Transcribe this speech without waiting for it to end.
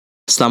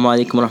Assalamu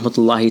alaikum wa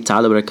rahmatullahi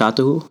ta'ala wa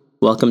barakatuhu.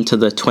 Welcome to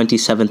the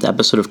 27th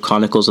episode of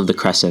Chronicles of the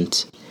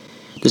Crescent.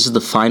 This is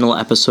the final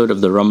episode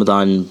of the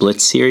Ramadan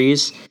Blitz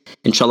series.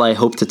 Inshallah, I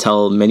hope to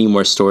tell many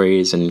more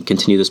stories and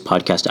continue this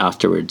podcast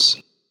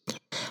afterwards.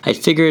 I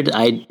figured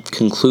I'd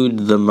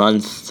conclude the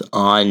month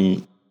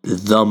on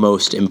the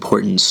most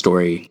important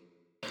story.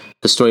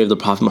 The story of the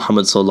Prophet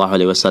Muhammad sallallahu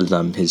alaihi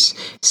wasallam, his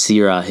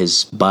seerah,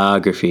 his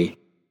biography.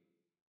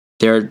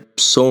 There are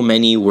so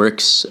many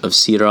works of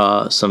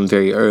seerah, some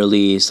very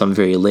early, some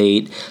very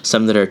late,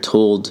 some that are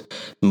told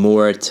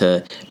more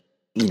to,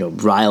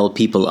 rile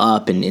people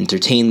up and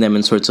entertain them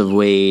in sorts of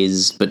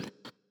ways, but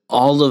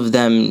all of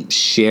them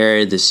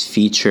share this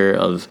feature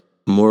of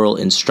moral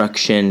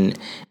instruction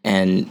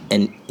and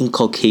an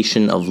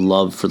inculcation of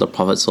love for the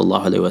Prophet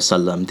sallallahu alaihi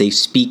wasallam. They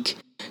speak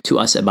to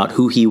us about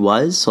who he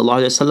was,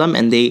 sallallahu alaihi wasallam,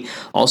 and they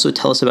also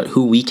tell us about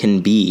who we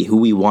can be, who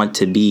we want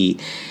to be.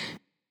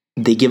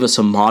 They give us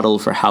a model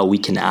for how we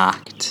can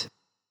act.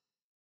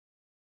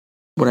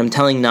 What I'm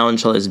telling now,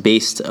 inshallah, is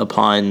based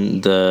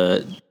upon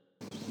the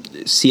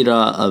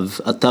seerah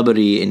of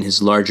At-Tabari in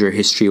his larger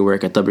history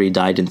work. At-Tabari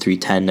died in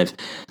 310. I've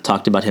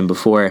talked about him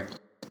before.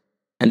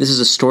 And this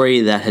is a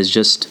story that has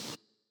just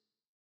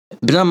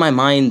been on my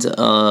mind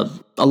a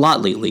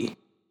lot lately,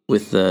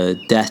 with the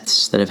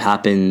deaths that have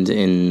happened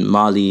in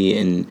Mali,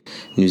 in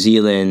New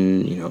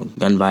Zealand,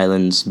 gun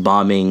violence,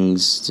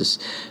 bombings,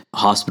 just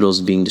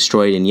hospitals being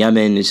destroyed in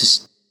Yemen. It's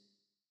just,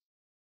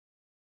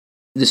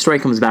 the story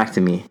comes back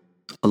to me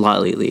a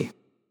lot lately.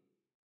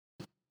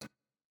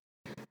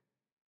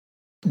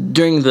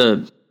 During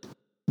the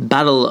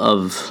Battle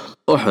of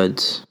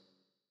Uhud,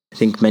 I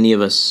think many of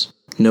us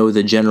know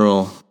the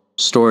general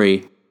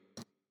story.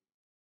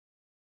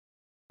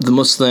 The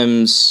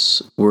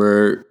Muslims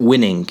were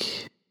winning.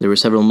 There were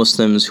several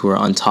Muslims who were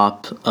on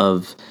top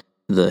of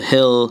the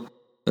hill,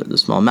 the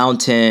small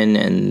mountain,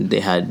 and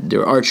they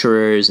were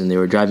archers, and they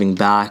were driving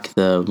back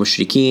the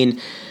mushrikeen.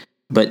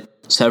 But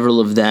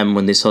several of them,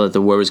 when they saw that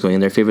the war was going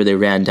in their favor, they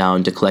ran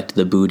down to collect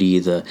the booty,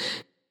 the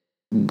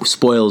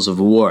spoils of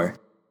war.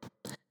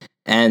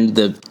 And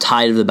the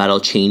tide of the battle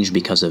changed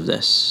because of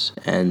this.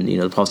 And,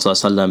 the Prophet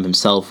ﷺ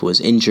himself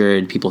was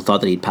injured. People thought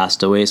that he'd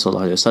passed away,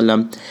 sallallahu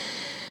alaihi wasallam.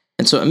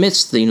 And so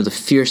amidst the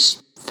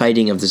fierce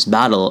fighting of this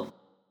battle,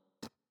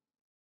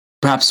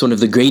 perhaps one of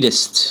the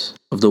greatest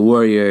of the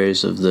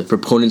warriors, of the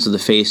proponents of the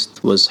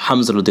faith, was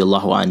Hamza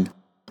radiallahu an.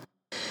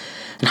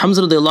 And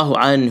Hamza radiallahu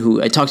an,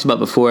 who I talked about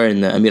before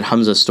in the Amir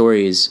Hamza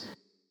stories,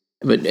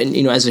 but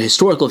as a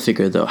historical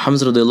figure though,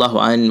 Hamza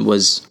radiallahu an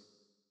was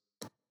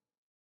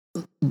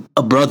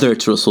a brother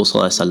to Rasul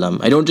sallallahu alaihi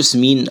wasallam. I don't just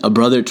mean a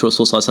brother to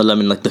Rasul sallallahu alaihi wasallam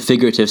in like the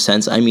figurative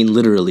sense, I mean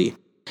literally.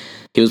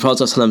 He was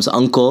Prophet sallallahu alaihi wasallam's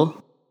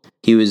uncle.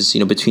 He was,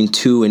 between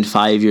 2 and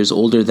 5 years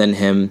older than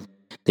him.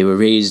 They were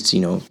raised,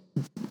 in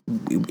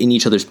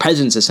each other's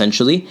presence,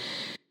 essentially.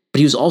 But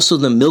he was also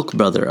the milk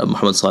brother of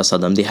Muhammad sallallahu alaihi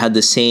wasallam. They had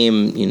the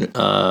same,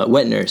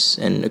 wet nurse,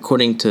 and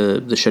according to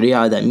the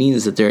Sharia, that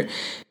means that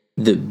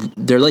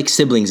they're like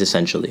siblings,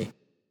 essentially.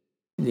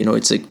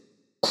 It's a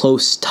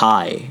close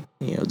tie.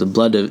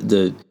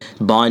 The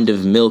bond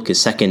of milk is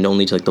second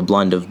only to like the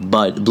bond of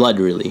blood,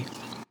 really.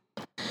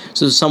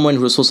 So someone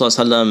who Rasul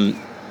sallallahu alaihi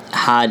wasallam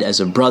had as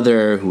a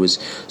brother, who was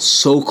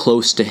so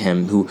close to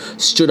him, who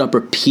stood up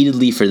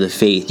repeatedly for the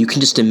faith. You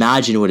can just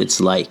imagine what it's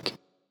like.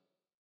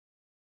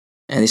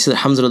 And they said that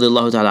Hamza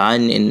radiallahu ta'ala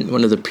an, in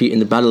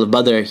the Battle of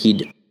Badr,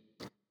 he'd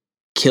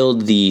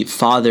killed the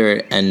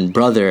father and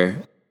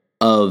brother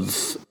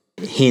of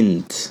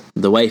Hind,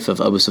 the wife of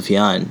Abu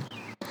Sufyan,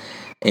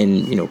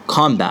 in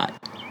combat.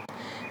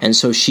 And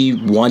so she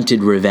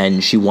wanted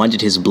revenge. She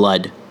wanted his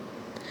blood.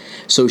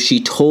 So she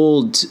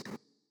told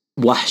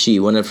Wahshi,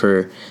 one of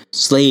her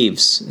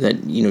slaves, that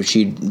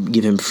she'd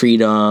give him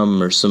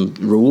freedom or some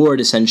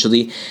reward,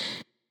 essentially,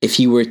 if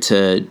he were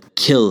to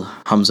kill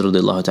Hamza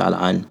radiallahu ta'ala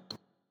an.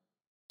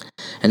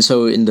 And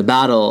so in the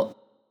battle,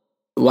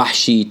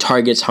 Wahshi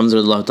targets Hamza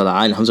radiallahu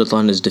ta'ala an. Hamza radiallahu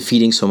an is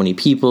defeating so many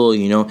people.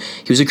 He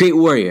was a great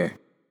warrior,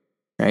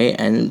 right?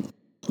 And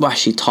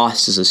Wahshi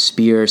tosses a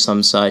spear or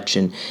some such,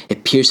 and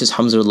it pierces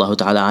Hamza radiallahu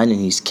ta'ala an, and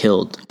he's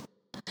killed.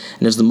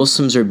 And as the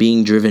Muslims are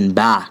being driven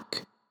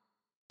back,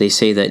 they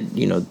say that,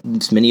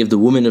 many of the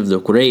women of the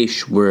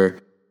Quraysh were,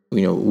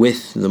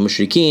 with the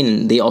mushrikeen,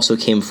 and they also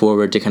came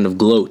forward to kind of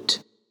gloat.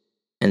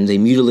 And they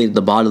mutilated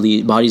the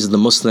bodies of the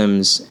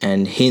Muslims,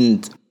 and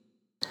Hind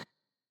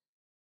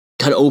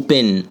cut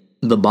open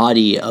the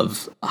body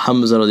of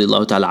Hamza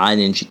radiallahu ta'ala an,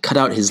 and she cut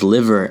out his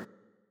liver,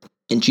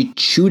 and she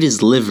chewed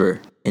his liver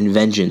in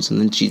vengeance,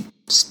 and then she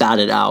spat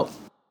it out.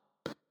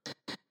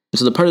 And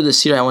so the part of the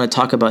seerah I want to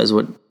talk about is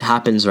what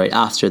happens right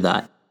after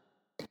that.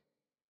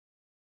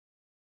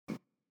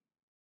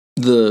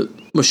 The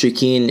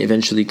mushrikeen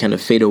eventually kind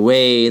of fade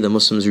away. The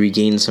Muslims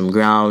regain some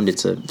ground.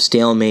 It's a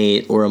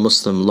stalemate or a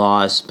Muslim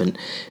loss, but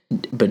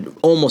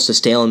almost a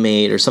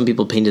stalemate, or some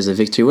people paint it as a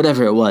victory,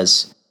 whatever it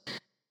was.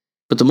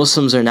 But the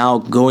Muslims are now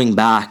going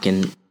back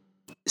and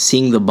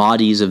seeing the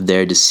bodies of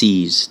their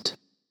deceased.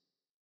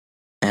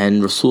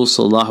 And Rasul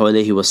sallallahu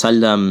alaihi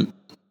wasallam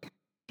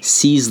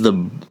sees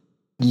the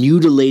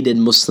mutilated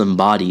Muslim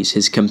bodies,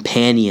 his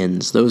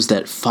companions, those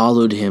that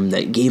followed him,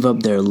 that gave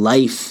up their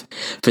life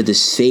for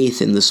this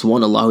faith in this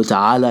one Allah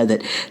Ta'ala,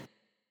 that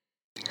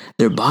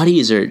their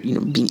bodies are,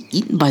 being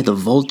eaten by the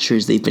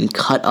vultures. They've been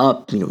cut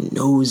up,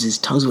 noses,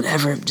 tongues,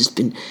 whatever, have just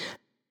been.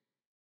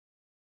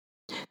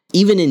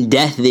 Even in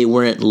death, they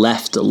weren't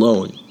left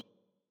alone.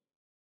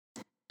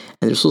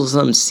 And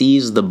Rasulullah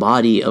sees the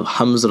body of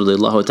Hamza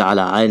radiallahu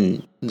ta'ala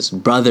an, this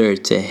brother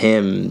to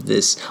him,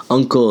 this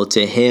uncle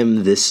to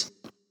him, this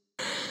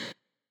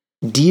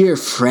dear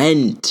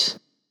friend.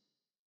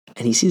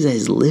 And he sees that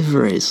his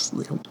liver is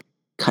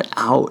cut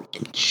out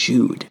and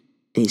chewed.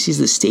 And he sees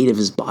the state of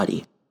his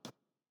body.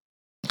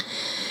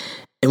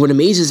 And what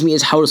amazes me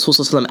is how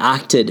Rasulullah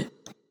acted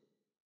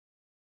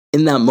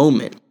in that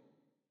moment.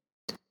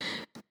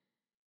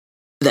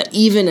 That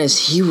even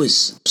as he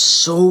was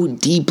so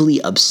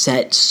deeply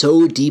upset,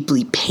 so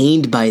deeply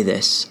pained by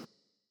this,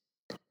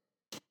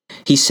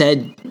 he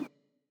said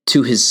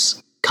to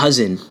his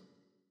cousin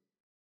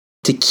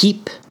to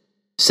keep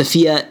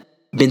Safiya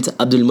bint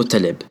Abdul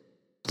Muttalib,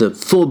 the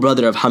full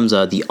brother of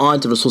Hamza, the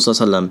aunt of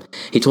Rasulullah,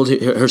 he told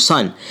her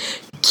son,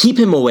 keep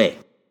him away.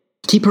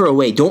 Keep her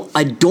away.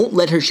 Don't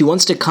let her. She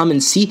wants to come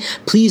and see.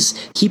 Please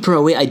keep her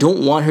away. I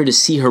don't want her to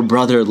see her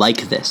brother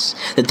like this.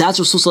 That's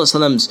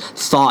Rasulullah's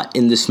thought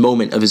in this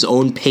moment of his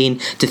own pain,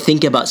 to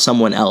think about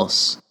someone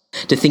else,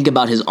 to think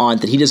about his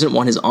aunt, that he doesn't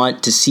want his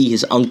aunt to see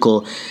his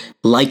uncle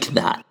like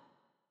that.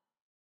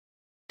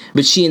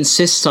 But she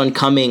insists on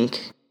coming.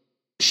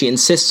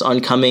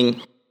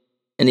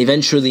 And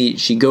eventually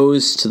she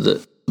goes to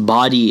the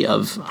body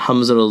of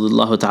Hamza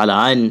radiallahu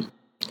ta'ala an.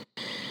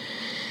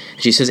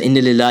 She says, Inna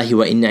lillahi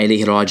wa inna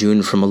ilayhi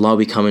rajiun. From Allah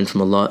we come and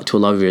from Allah to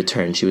Allah we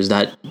return. She was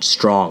that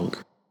strong,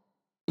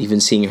 even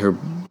seeing her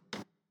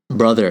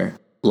brother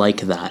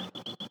like that.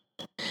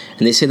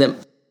 And they say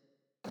that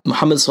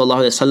Muhammad sallallahu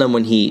alaihi wasallam,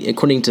 when he,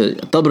 according to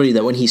Tabari,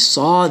 that when he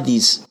saw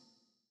the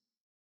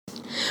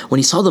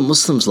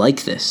Muslims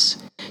like this,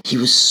 he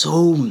was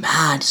so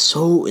mad,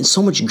 in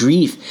so much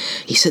grief.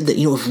 He said that,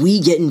 if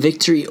we get in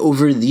victory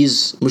over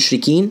these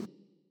mushrikeen,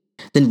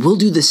 then we'll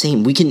do the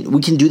same. We can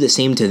do the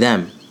same to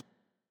them.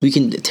 We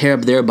can tear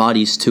up their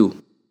bodies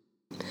too.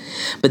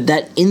 But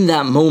that in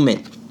that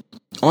moment,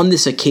 on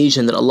this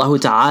occasion, that Allah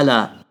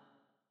Ta'ala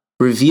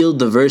revealed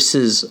the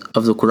verses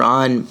of the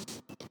Quran,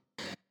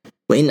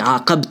 وَإِنْ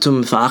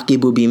عَاقَبْتُمْ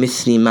فَعَاقِبُوا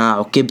بِمِثْلِ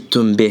مَا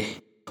عُقِبْتُمْ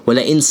بِهِ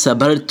وَلَئِنْ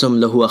صَبَرْتُمْ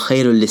لَهُوَ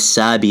خَيْرٌ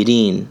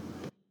لِلصَّابِرِينَ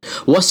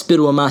وَاصْبِرْ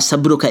وَمَا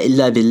صَبْرُكَ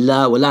إِلَّا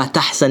بِاللَّهِ وَلَا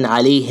تَحْزَنْ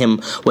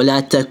عَلَيْهِمْ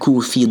وَلَا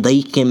تَكُوا فِي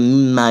ضَيْقٍ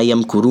مِّمَّا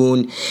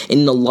يَمْكُرُونَ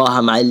إِنَّ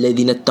اللَّهَ مَعَ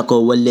الَّذِينَ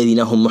اتَّقَوْا وَالَّذِينَ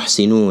هُمْ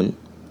مُحْسِنُونَ.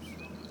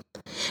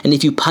 And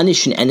if you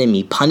punish an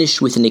enemy, punish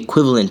with an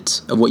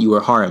equivalent of what you were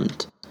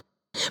harmed.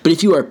 But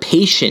if you are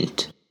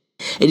patient,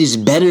 it is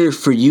better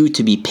for you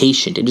to be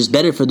patient. It is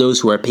better for those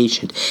who are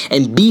patient.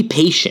 And be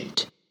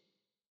patient.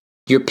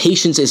 Your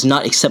patience is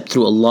not except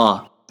through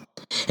Allah.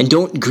 And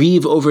don't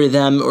grieve over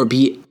them or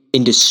be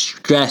in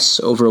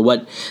distress over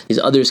what these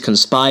others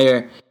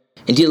conspire.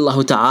 Indeed,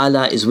 Allah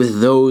Ta'ala is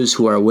with those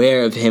who are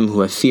aware of Him,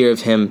 who have fear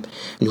of Him,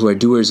 and who are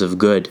doers of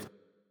good.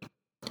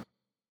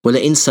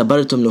 وَلَئِنْ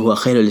صَبَرْتُمْ لَهُوَ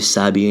خَيْرٌ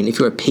لِلصَّابِرِينَ. If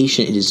you are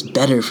patient, it is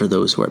better for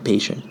those who are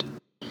patient.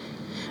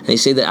 And they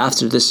say that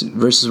after this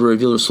verses were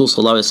revealed,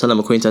 Rasulullah,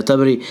 according to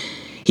Tabari,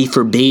 he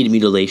forbade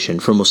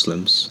mutilation for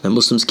Muslims. That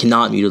Muslims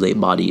cannot mutilate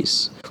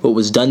bodies. What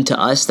was done to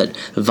us, that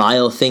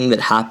vile thing that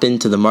happened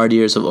to the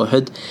martyrs of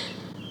Uhud,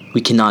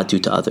 we cannot do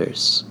to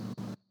others.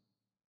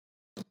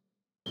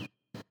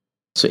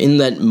 So in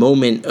that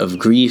moment of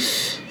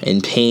grief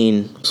and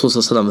pain,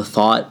 Rasulullah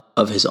thought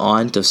of his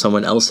aunt, of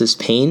someone else's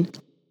pain,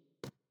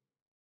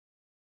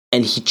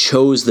 and he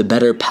chose the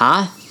better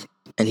path,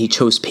 and he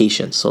chose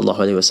patience, sallallahu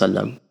alaihi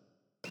wasallam.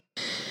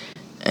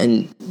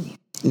 And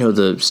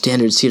the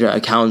standard seerah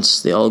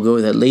accounts, they all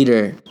go that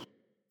later,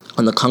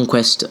 on the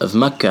conquest of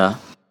Mecca,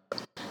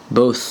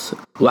 both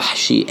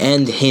Wahshi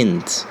and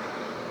Hind,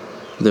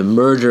 the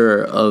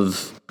murder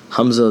of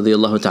Hamza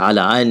radiallahu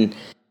ta'ala an,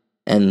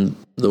 and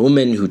the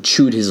woman who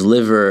chewed his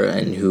liver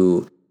and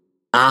who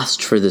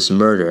asked for this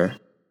murder,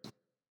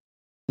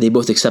 they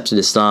both accepted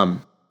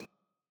Islam.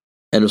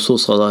 And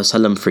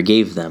Rasulullah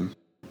forgave them.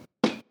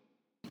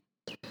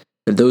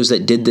 And those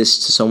that did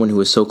this to someone who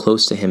was so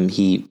close to him,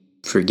 he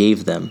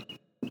forgave them.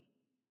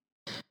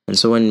 And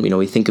so when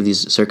we think of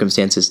these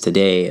circumstances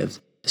today,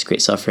 of this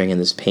great suffering and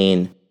this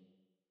pain,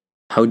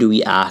 how do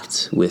we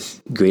act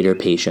with greater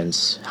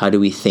patience? How do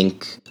we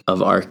think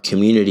of our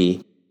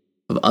community,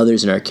 of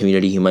others in our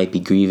community who might be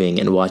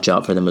grieving, and watch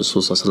out for them as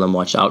Rasulullah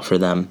watched out for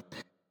them?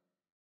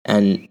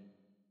 And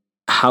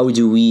how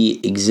do we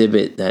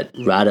exhibit that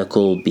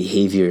radical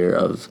behavior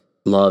of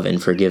love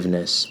and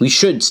forgiveness? We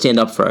should stand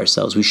up for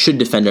ourselves. We should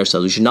defend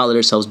ourselves. We should not let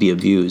ourselves be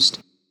abused.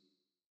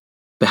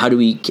 But how do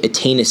we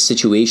attain a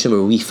situation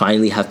where we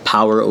finally have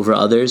power over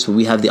others, where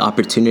we have the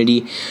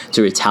opportunity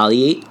to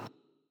retaliate,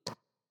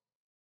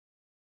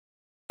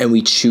 and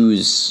we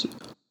choose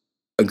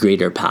a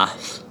greater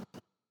path?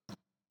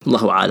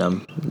 Allahu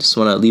Alam. Just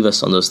want to leave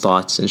us on those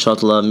thoughts.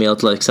 Inshallah, may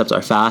Allah accept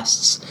our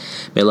fasts.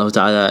 May Allah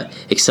Ta'ala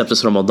accept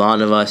this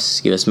Ramadan of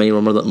us, give us many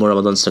more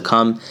Ramadans to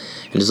come.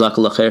 And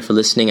Jazakallah khair for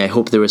listening. I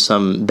hope there was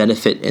some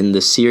benefit in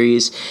this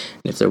series.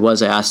 And if there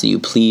was, I ask that you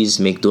please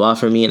make dua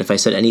for me. And if I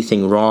said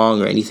anything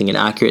wrong or anything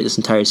inaccurate this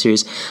entire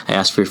series, I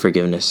ask for your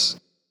forgiveness.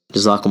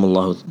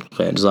 Jazakumullahu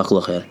khair.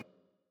 Jazakallah khair.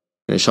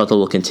 And inshallah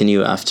we'll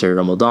continue after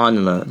Ramadan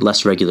on a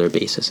less regular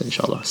basis,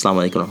 inshallah.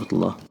 Assalamu alaikum wa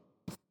rahmatullah.